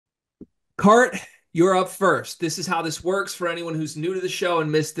Cart, you're up first. This is how this works for anyone who's new to the show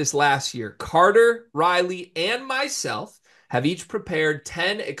and missed this last year. Carter, Riley, and myself have each prepared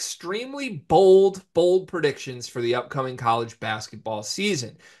 10 extremely bold predictions for the upcoming college basketball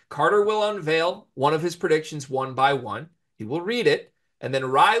season. Carter will unveil one of his predictions one by one. He will read it, and then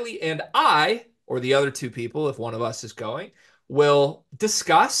Riley and I, or the other two people, if one of us is going, will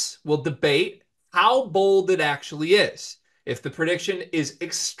debate how bold it actually is. If the prediction is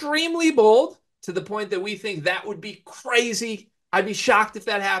extremely bold to the point that we think that would be crazy, I'd be shocked if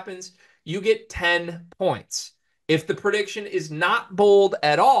that happens, you get 10 points. If the prediction is not bold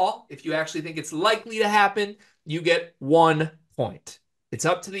at all, if you actually think it's likely to happen, you get 1 point. It's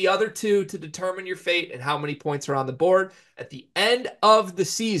up to the other two to determine your fate and how many points are on the board. At the end of the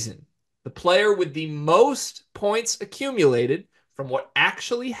season, the player with the most points accumulated from what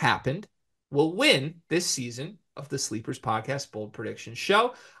actually happened will win this season of the Sleepers Podcast Bold Prediction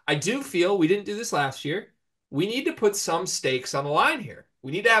Show. I do feel we didn't do this last year. We need to put some stakes on the line here.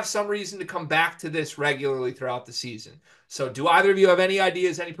 We need to have some reason to come back to this regularly throughout the season. So, do either of you have any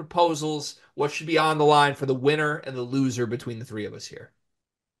ideas, any proposals? What should be on the line for the winner and the loser between the three of us here?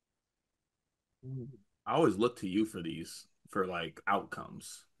 I always look to you for these, for like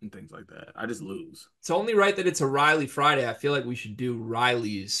outcomes and things like that. I just lose. It's only right that it's a Riley Friday. I feel like we should do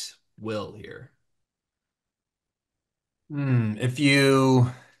Riley's will here. If you,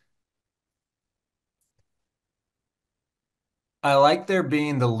 I like there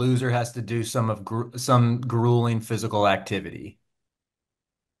being the loser has to do some grueling physical activity.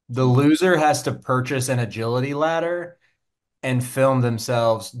 The loser has to purchase an agility ladder and film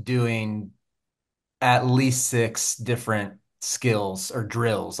themselves doing at least six different skills or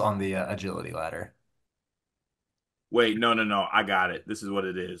drills on the agility ladder. Wait, no, no, no. I got it. This is what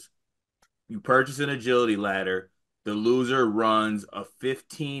it is. You purchase an agility ladder. The loser runs a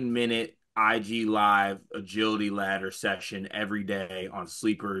 15-minute IG Live agility ladder session every day on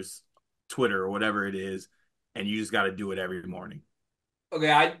Sleepers, Twitter, or whatever it is. And you just got to do it every morning.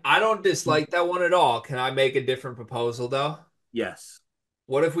 Okay, I don't dislike that one at all. Can I make a different proposal though? Yes.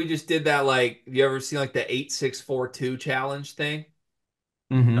 What if we just did that like you ever seen like the 8642 challenge thing?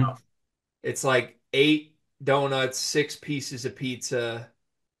 Mm-hmm. No. It's like 8 donuts, 6 pieces of pizza,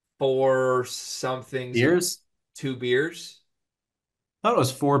 four somethings and Beers? 2 beers. I thought it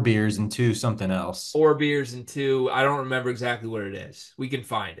was four beers and two something else. 4 beers and two. I don't remember exactly what it is. We can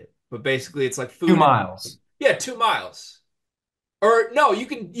find it. But basically it's like Two food. miles. Yeah, 2 miles. Or no, you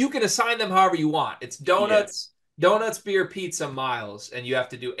can assign them however you want. It's Yeah. donuts, beer, pizza, miles, and you have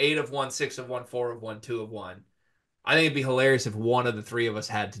to do 8 of one, 6 of one, 4 of one, 2 of one. I think it'd be hilarious if one of the three of us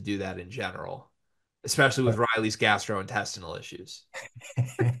had to do that in general, especially with Riley's gastrointestinal issues.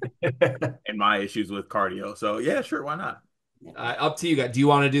 And my issues with cardio. So, yeah, sure. Why not? Up to you guys. Do you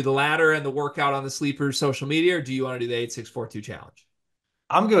want to do the ladder and the workout on the Sleepers social media, or do you want to do the 8642 challenge?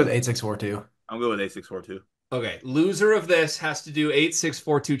 I'm good with 8642. I'm good with A642. Okay, loser of this has to do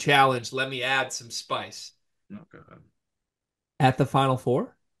 8642 challenge. Let me add some spice. Okay. At the Final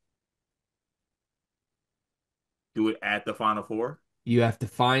Four, Do it at the Final Four. you have to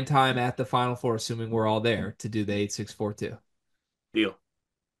find time at the Final Four, assuming we're all there, to do the 8642. Deal.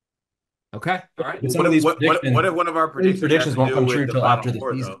 Okay. All right. But What if what if one of our these predictions has predictions to won't do come with true the till Final after the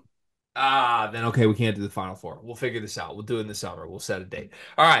Four, season. though? Then okay, we can't do the Final Four. We'll figure this out. We'll do it in the summer. We'll set a date.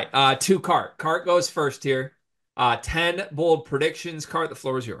 All right. To Cart. Cart goes first here. 10 bold predictions. Cart, the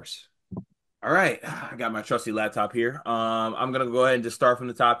floor is yours. All right, I got my trusty laptop here. I'm gonna go ahead and just start from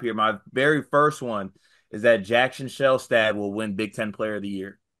the top here. My very first one is that Jackson Shellstad will win Big Ten Player of the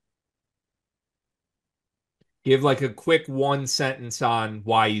Year. Give like a quick one sentence on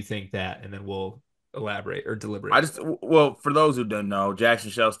why you think that, and then we'll elaborate or deliberate. Well, for those who don't know,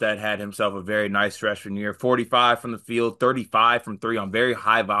 Jackson Shellstad had himself a very nice freshman year. 45 from the field, 35 from three on very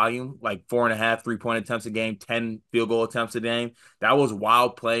high volume, like 4.5 3-point attempts a game, 10 field goal attempts a game. That was while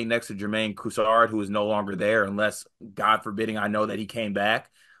playing next to Jermaine Coussard, who is no longer there, unless, God forbidding, I know that he came back.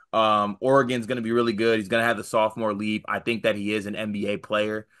 Oregon's going to be really good. He's going to have the sophomore leap. I think that he is an NBA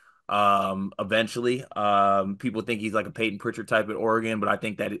player eventually. People think he's like a Peyton Pritchard type at Oregon, but I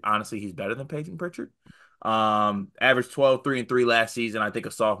think that honestly he's better than Peyton Pritchard. Averaged 12, 3 and 3 last season. I think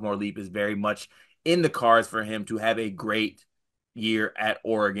a sophomore leap is very much in the cards for him to have a great year at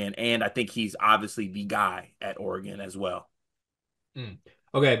Oregon. And I think he's obviously the guy at Oregon as well. Mm.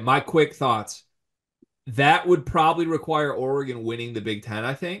 Okay, my quick thoughts. That would probably require Oregon winning the Big Ten,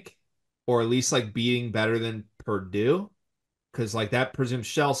 I think, or at least like beating better than Purdue, because like that presumes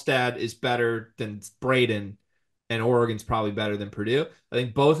Shellstad is better than Braden, and Oregon's probably better than Purdue. I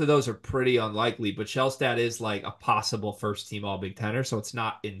think both of those are pretty unlikely, but Shellstat is like a possible first team All Big Tenner, so it's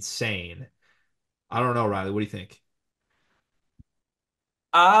not insane. I don't know, Riley. What do you think?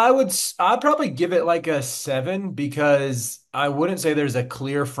 I'd probably give it like a 7 because I wouldn't say there's a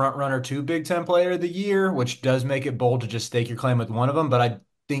clear front runner to Big Ten Player of the Year, which does make it bold to just stake your claim with one of them. But I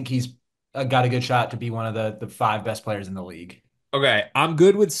think he's got a good shot to be one of the five best players in the league. Okay, I'm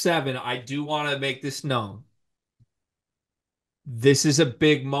good with 7. I do want to make this known. This is a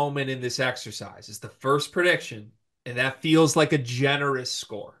big moment in this exercise. It's the first prediction, and that feels like a generous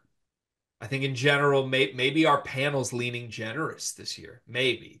score. I think in general, maybe our panel's leaning generous this year.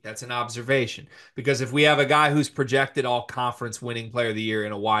 Maybe that's an observation because if we have a guy who's projected all conference winning player of the year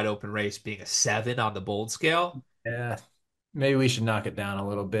in a wide open race being a 7 on the bold scale, Yeah, maybe we should knock it down a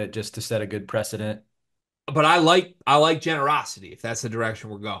little bit just to set a good precedent. but I like generosity if that's the direction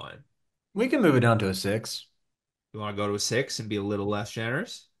we're going. We can move it down to a 6. You want to go to a 6 and be a little less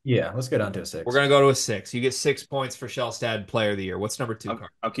generous? Yeah, let's go down to a We're 6. gonna go to a 6. You get 6 points for Shellstad player of the year. What's number two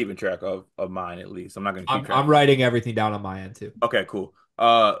card? I'm keeping track of mine at least. I'm not going to keep I'm track. writing everything down on my end too. Okay, cool.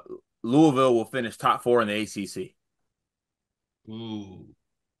 Louisville will finish top four in the ACC. Ooh.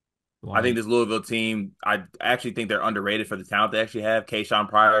 You I think want this Louisville team, I actually think they're underrated for the talent they actually have. Kayshawn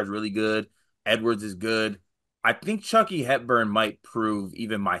Pryor is really good. Edwards is good. I think Chucky Hepburn might prove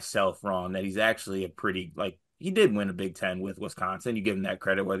even myself wrong that he's actually a pretty, like, he did win a Big Ten with Wisconsin. You give him that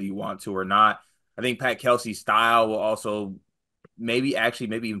credit whether you want to or not. I think Pat Kelsey's style will also maybe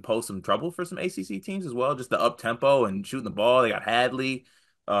even pose some trouble for some ACC teams as well. Just the up tempo and shooting the ball. They got Hadley,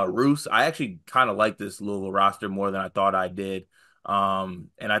 Roos. I actually kind of like this Louisville roster more than I thought I did. And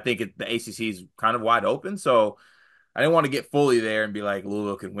I think the ACC is kind of wide open. So I didn't want to get fully there and be like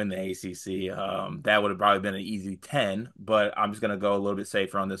Louisville can win the ACC. That would have probably been an easy 10, but I'm just going to go a little bit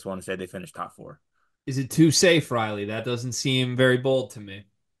safer on this one and say they finished top four. Is it too safe, Riley? That doesn't seem very bold to me.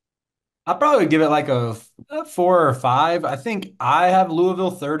 I'd probably give it like a 4 or 5. I think I have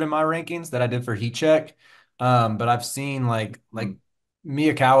Louisville third in my rankings that I did for Heat Check. But I've seen like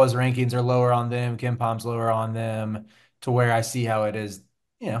Miyakawa's rankings are lower on them, Kim Pom's lower on them, to where I see how it is,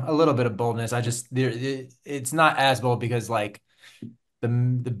 a little bit of boldness. It's not as bold because like the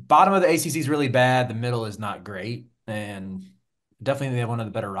bottom of the ACC is really bad, the middle is not great, and definitely they have one of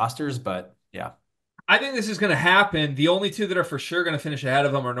the better rosters. But yeah, I think this is going to happen. The only two that are for sure going to finish ahead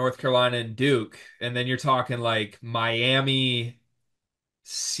of them are North Carolina and Duke. And then you're talking like Miami,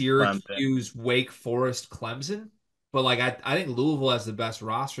 Clemson. Syracuse, Wake Forest, Clemson. But like I think Louisville has the best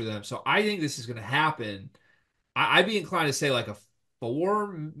roster of them. So I think this is going to happen. I'd be inclined to say like a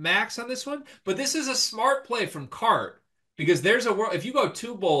 4 max on this one. But this is a smart play from Cart because there's a world. If you go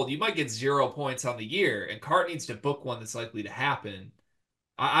too bold, you might get 0 points on the year. And Cart needs to book one that's likely to happen.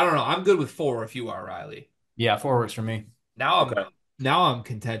 I don't know. I'm good with 4 if you are, Riley. yeah, 4 works for me. Now I'm Okay. now I'm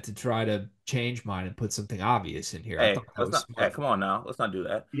content to try to change mine and put something obvious in here. I Hey, thought that let's was not. Hey, smart. come on now. Let's not do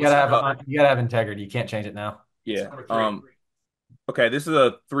that. You What's gotta number have Uh, three? you gotta have integrity. You can't change it now. What's yeah. number three? Okay. This is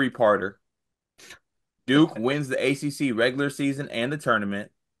a three-parter. Duke wins the ACC regular season and the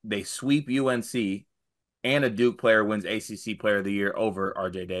tournament. They sweep UNC, and a Duke player wins ACC Player of the Year over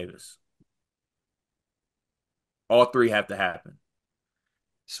RJ Davis. All three have to happen.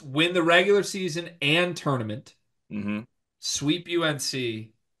 Win the regular season and tournament, Hmm. sweep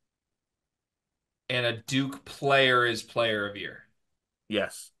UNC, and a Duke player is player of year.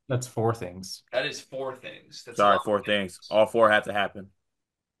 Yes. That's 4 things. That is 4 things. That's a Sorry, lot of four things. things. All four have to happen.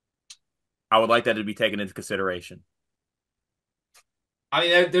 I would like that to be taken into consideration. I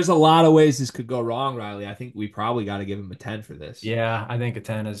mean, there's a lot of ways this could go wrong, Riley. I think we probably got to give him a 10 for this. Yeah, I think a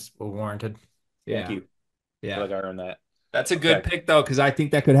 10 is warranted. Thank Yeah. you. I feel Yeah. like I earned that. That's a Okay. good pick, though, because I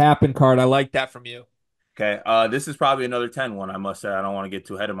think that could happen, Card. I like that from you. Okay. This is probably another 10 one, I must say. I don't want to get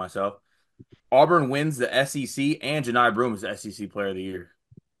too ahead of myself. Auburn wins the SEC and Janai Broome is the SEC Player of the Year.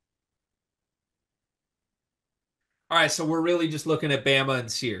 All right. So we're really just looking at Bama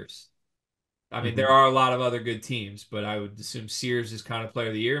and Sears. I mean, there Mhm. are a lot of other good teams, but I would assume Sears is kind of player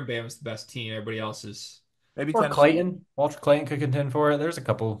of the year and Bama's the best team. Everybody else is. Maybe Or Tennessee. Clayton. Walter Clayton could contend for it. There's a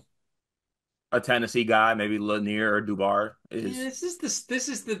couple. A Tennessee guy, maybe Lanier or Dubar Yeah, is this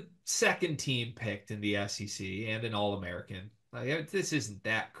is the second team picked in the SEC and an All-American. Like this isn't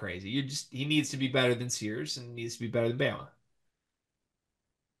that crazy. He needs to be better than Sears and needs to be better than Bama.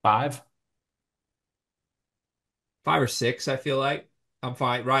 5. 5 or 6, I feel like. I'm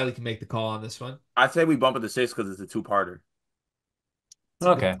fine. Riley can make the call on this one. I'd say we bump it to six because it's a two-parter. It's a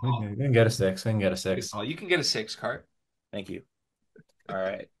good Okay, call. we can get a 6. We can get a Good 6. call. You can get a 6 card. Thank you. All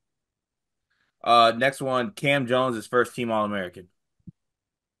right. Next one, Cam Jones is first team All-American.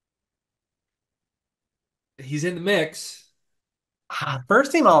 He's in the mix.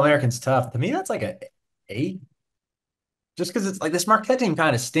 First team All-American's tough. To me, that's like a 8. Just because it's like this Marquette team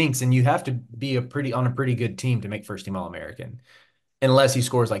kind of stinks, and you have to be on a pretty good team to make first team All-American, unless he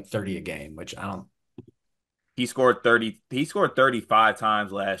scores like 30 a game, which I don't. He scored 30. He scored 35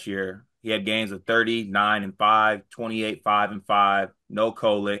 times last year. He had games of 39 and 5, 28, 5 and 5, no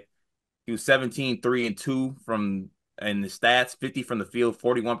Kolek. He was 17, 3 and 2 from in the stats, 50 from the field,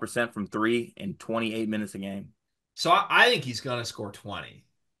 41% from three, in 28 minutes a game. So I think he's gonna score 20.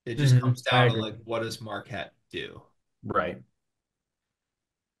 It just comes I down to agree. like what does Marquette do? Right.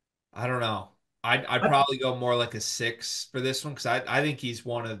 I don't know. I'd I, probably go more like a 6 for this one because I think he's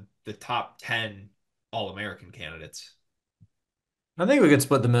one of the top 10 All-American candidates. I think we could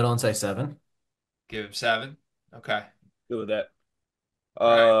split the middle and say 7. Give him 7. Okay. Good with that.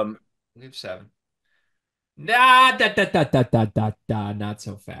 All right. Um, Give 7. Nah, not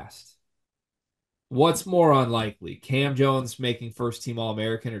so fast. What's more unlikely? Cam Jones making first team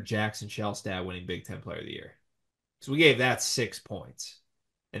All-American or Jackson Shellstat winning Big Ten Player of the Year? So we gave that 6 points.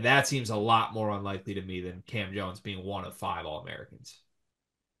 And that seems a lot more unlikely to me than Cam Jones being one of 5 All-Americans.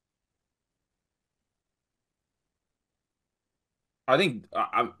 I think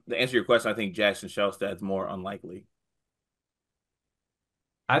to answer your question, I think Jackson Shellstad's more unlikely.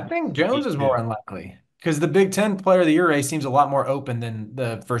 I think Jones Me is more too. unlikely because the Big Ten Player of the Year race seems a lot more open than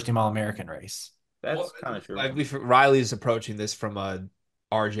the first team All-American race. That's Well, kind of true. I believe Riley's approaching this from a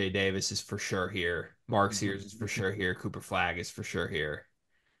RJ Davis is for sure here. Mark Sears is for sure here. Cooper Flag is for sure here.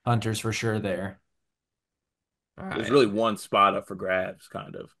 Hunter's for sure there. All There's right. really one spot up for grabs,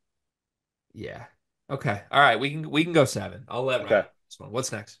 kind of. Yeah. Okay. All right. We can go 7. I'll let Riley Okay. this one.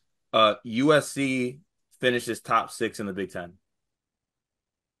 What's next? USC finishes top six in the Big Ten.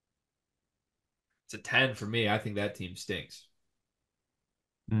 It's a 10 for me. I think that team stinks.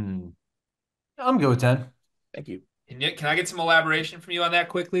 Hmm. I'm good with 10. Thank you. Can I get some elaboration from you on that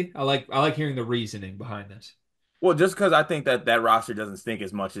quickly? I like hearing the reasoning behind this. Well, just because I think that that roster doesn't stink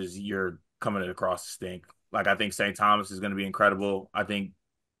as much as you're coming across to stink. Like I think St. Thomas is going to be incredible.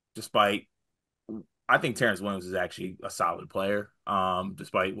 Despite I think Terrence Williams is actually a solid player,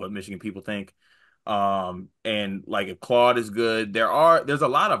 despite what Michigan people think. And like if Claude is good, there's a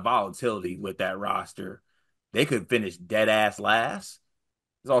lot of volatility with that roster. They could finish dead ass last.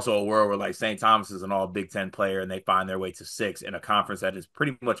 There's also a world where like St. Thomas is an all Big Ten player and they find their way to six in a conference that is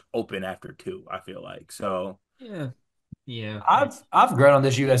pretty much open after two, I feel like. So Yeah. Yeah. I've grown on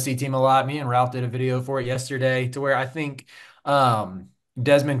this USC team a lot. Me and Ralph did a video for it yesterday to where I think um,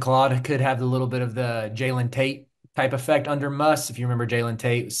 Desmond Claude could have a little bit of the Jalen Tate type effect under Muss. If you remember Jalen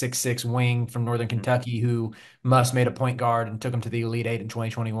Tate, 6'6" wing from Northern Kentucky, who Muss made a point guard and took him to the Elite Eight in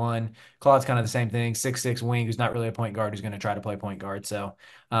 2021. Claude's kind of the same thing, 6'6" wing who's not really a point guard who's going to try to play point guard. So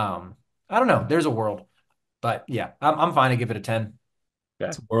I don't know. There's a world, but yeah, I'm fine to give it a 10. okay.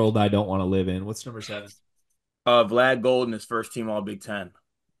 It's a world I don't want to live in. What's number 7? Vlad Golden is first team all Big Ten.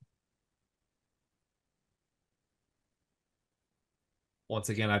 Once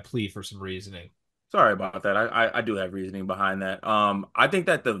again, I plead for some reasoning. Sorry about that. I do have reasoning behind that. I think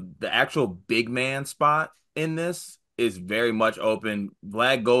that the actual big man spot in this is very much open.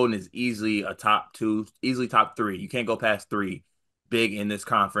 Vlad Golden is easily a top two, easily top three. You can't go past three big in this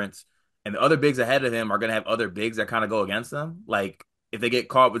conference. And the other bigs ahead of him are gonna have other bigs that kind of go against them. Like if they get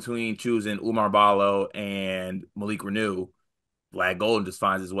caught between choosing Umar Ballo and Malik Renew, Vlad Golden just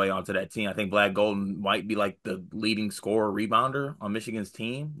finds his way onto that team. I think Vlad Golden might be like the leading scorer rebounder on Michigan's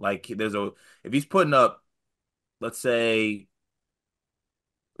team. Like if he's putting up, let's say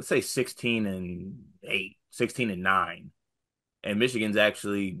let's say 16 and 8, 16 and 9, and Michigan's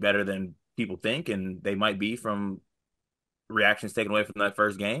actually better than people think, and they might be from reactions taken away from that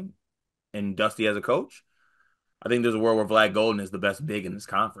first game and Dusty as a coach. I think there's a world where Vlad Golden is the best big in this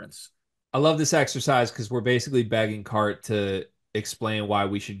conference. I love this exercise because we're basically begging Cart to explain why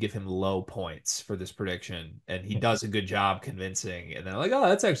we should give him low points for this prediction, and he does a good job convincing. And then like, oh,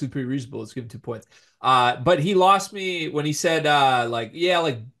 that's actually pretty reasonable. Let's give him 2 points. But he lost me when he said like, yeah,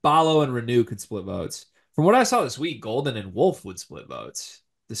 like Balo and Renew could split votes. From what I saw this week, Golden and Wolf would split votes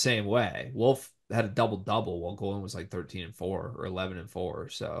the same way. Wolf had a double double while Golden was like 13 and 4 or 11 and 4.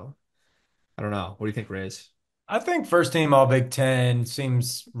 So I don't know. What do you think, Riz? I think first team All Big Ten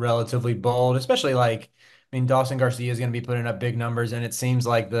seems relatively bold, especially like, I mean, Dawson Garcia is going to be putting up big numbers, and it seems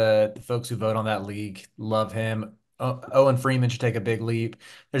like the folks who vote on that league love him. Owen Freeman should take a big leap.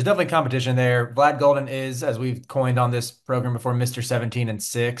 There's definitely competition there. Vlad Golden is, as we've coined on this program before, Mr. 17 and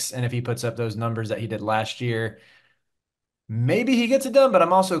 6. And if he puts up those numbers that he did last year, maybe he gets it done. But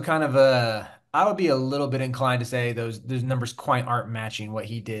I'm also kind of I would be a little bit inclined to say those numbers quite aren't matching what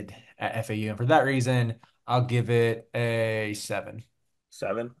he did at FAU. And for that reason, I'll give it a 7.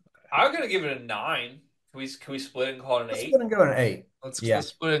 Seven. I'm gonna give it a 9. Can we split it and call it an Let's go 8? and go an 8. Let's Yeah,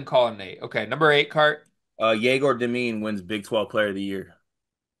 split it and call it an 8. Okay, number 8 cart. Yegor Demin wins Big 12 Player of the Year.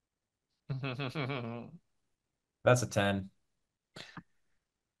 that's a 10.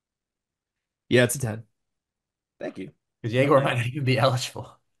 Yeah, it's a 10. Thank you. Because Jaguar might not even be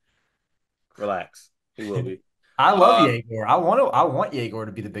eligible. Relax. He will be. I love Uh, Jaguar. I want Jaguar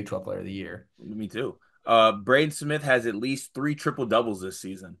to be the Big 12 player of the year. Me too. Braden Smith has at least three triple doubles this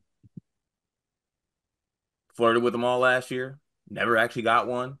season. Flirted with them all last year. Never actually got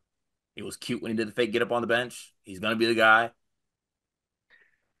one. It was cute when he did the fake get up on the bench. He's gonna be the guy.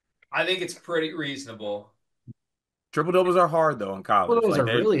 I think it's pretty reasonable. Triple doubles are hard though in Well, college. those Like are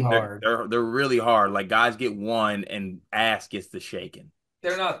really hard. they're really hard. Like guys get one and ass gets the shaking.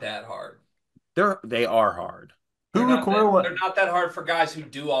 They're not that hard. They are hard. Who recoil They're what? not that hard for guys who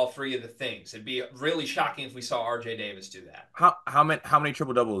do all three of the things. It'd be really shocking if we saw RJ Davis do that. How many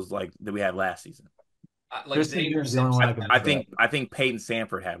triple doubles like did we have last season? Like Kristen Xavier Duren's the only one Simpson I can had I think one. of. think I think Peyton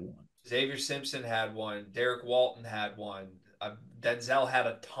Sanford had one. Xavier Simpson had one. Derek Walton had one. Denzel had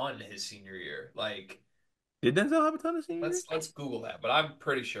a ton his senior year. Like, Did Denzel have a ton of seniors? let's Google that, but I'm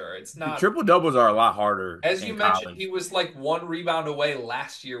pretty sure it's The not. triple doubles are a lot harder As you in mentioned, he college was like one rebound away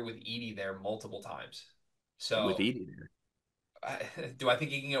last year with Edie there multiple times. with So, Edie there. do I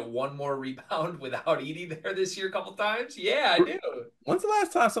think he can get one more rebound without Edie there this year a couple times? Yeah, I do. When's the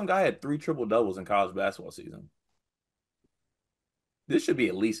last time some guy had three triple doubles in college basketball season? This should be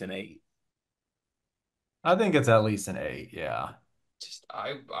at least an eight. I think it's at least an 8. Yeah. Just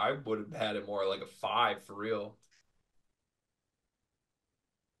I would have had it more like a 5 for real.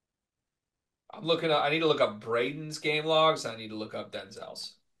 I need to look up Braden's game logs. I need to look up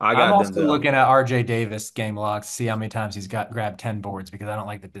Denzel's. I I'm got also Denzel. looking at RJ Davis game logs to see how many times he's got grabbed 10 boards because I don't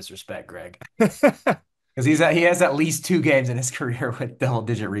like the disrespect, Greg. Because he has at least 2 games in his career with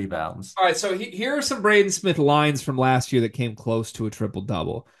double-digit rebounds. All right, so here are some Braden Smith lines from last year that came close to a triple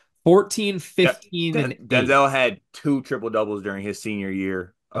double. 14, Yeah, 15, and 8. Denzel had two triple doubles during his senior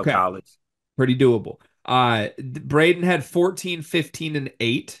year of Okay, college. pretty doable. Braden had 14, 15, and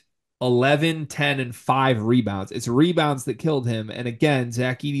 8, 11, 10, and 5 rebounds. It's rebounds that killed him. And again,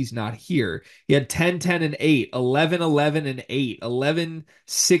 Zach Edey's not here. He had 10, 10, and 8, 11, 11, and 8, 11,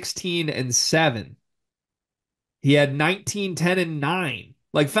 16, and 7. He had 19, 10, and 9.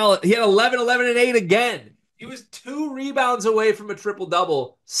 He had 11, 11, and 8 again. He was 2 rebounds away from a triple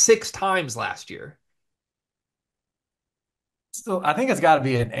double 6 times last year. Still, I think it's got to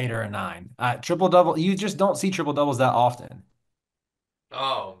be an 8 or a 9. Triple double, you just don't see triple doubles that often.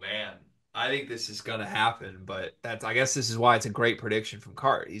 Oh man. I think this is gonna happen, but I guess this is why it's a great prediction from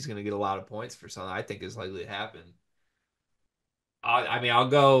Cart. He's gonna get a lot of points for something I think is likely to happen. I'll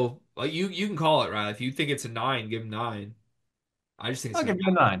go. Well, you can call it, right? If you think it's a 9, give him 9. I just think it's I'll gonna give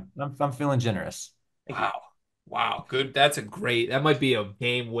you a 9. I'm feeling generous. Thank you. wow. Wow, good. That might be a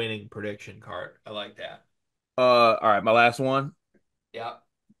game-winning prediction, Cart. I like that. All right, my last one. Yeah.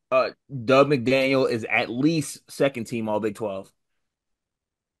 Doug McDaniel is at least second team All Big 12.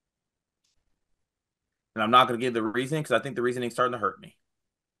 And I'm not going to give the reasoning because I think the reasoning's starting to hurt me.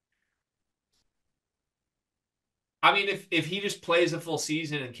 I mean, if he just plays a full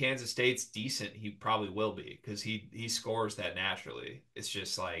season and Kansas State's decent, he probably will be because he scores that naturally. It's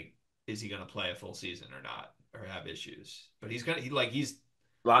just like, is he going to play a full season or not, or have issues? But he's.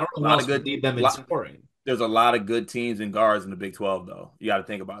 I don't know who Lot of else would good, lead them in lot, scoring. there's a lot of good teams and guards in the Big 12, though. You got to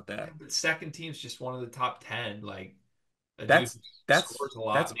think about that. But second team's just one of the top 10. Like a dude That's who that's scores a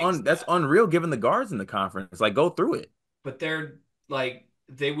lot makes that's that. unreal given the guards in the conference. Like go through it. But they're like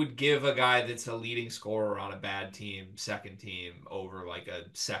they would give a guy that's a leading scorer on a bad team, second team, over like a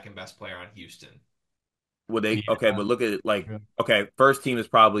second best player on Houston. Would they okay, Yeah. but look at it like okay, first team is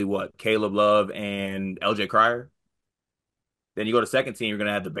probably what? Caleb Love and LJ Cryer. Then you go to second team, you're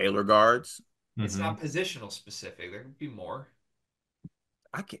gonna have the Baylor guards. It's Hmm. not positional specific. There could be more.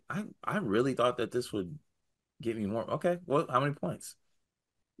 I really thought that this would get me more. Okay, well, how many points?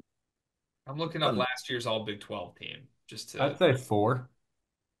 I'm looking up Doesn't last year's All Big 12 team just I'd to. say 4.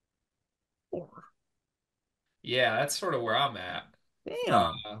 four. Yeah, that's sort of where I'm at.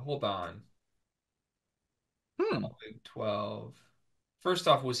 Damn. Hold on. Hmm. All Big 12. First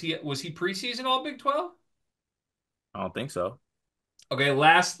off, was he preseason All Big 12? I don't think so. Okay,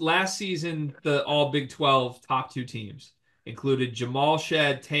 last season the All Big 12 top 2 teams included Jamal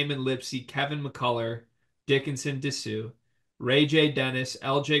Shed, Taman Lipsey, Kevin McCullough, Dickinson Dessou, Ray J. Dennis,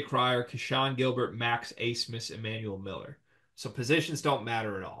 L.J. Cryer, Keshawn Gilbert, Max Asmus, Emmanuel Miller. So positions don't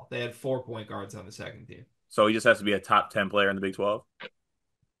matter at all. They had 4 point guards on the second team. So he just has to be a top 10 player in the Big 12.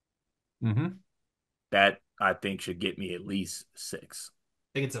 Hmm. That I think should get me at least 6.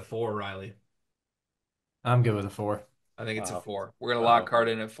 I think it's a 4, Riley. I'm good with a 4. I think it's a Uh-oh. 4. We're gonna lock Uh-oh.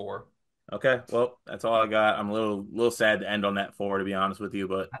 Carter in at 4. Okay, well, that's all I got. I'm a little sad to end on that 4, to be honest with you,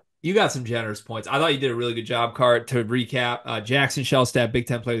 but You got some generous points. I thought you did a really good job, Cart. To recap, Jackson Shellstat, Big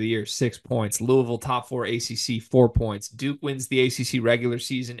Ten Player of the Year, 6 points. Louisville, top 4 ACC, 4 points. Duke wins the ACC regular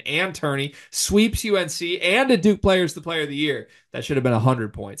season and tourney, sweeps UNC, and a Duke Player's the Player of the Year. That should have been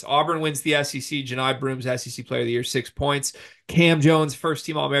 100 points. Auburn wins the SEC. Janai Brooms, SEC Player of the Year, 6 points. Cam Jones, first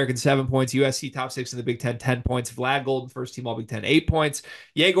team All American, 7 points. USC top 6 in the Big Ten, 10 points. Vlad Golden, first team All Big Ten, 8 points.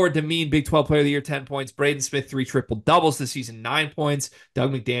 Yegor Demeen, Big 12 Player of the Year, 10 points. Braden Smith, 3 triple doubles this season, 9 points.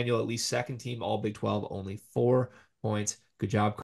 Doug McDaniel, at least second team All Big 12, only 4 points. Good job.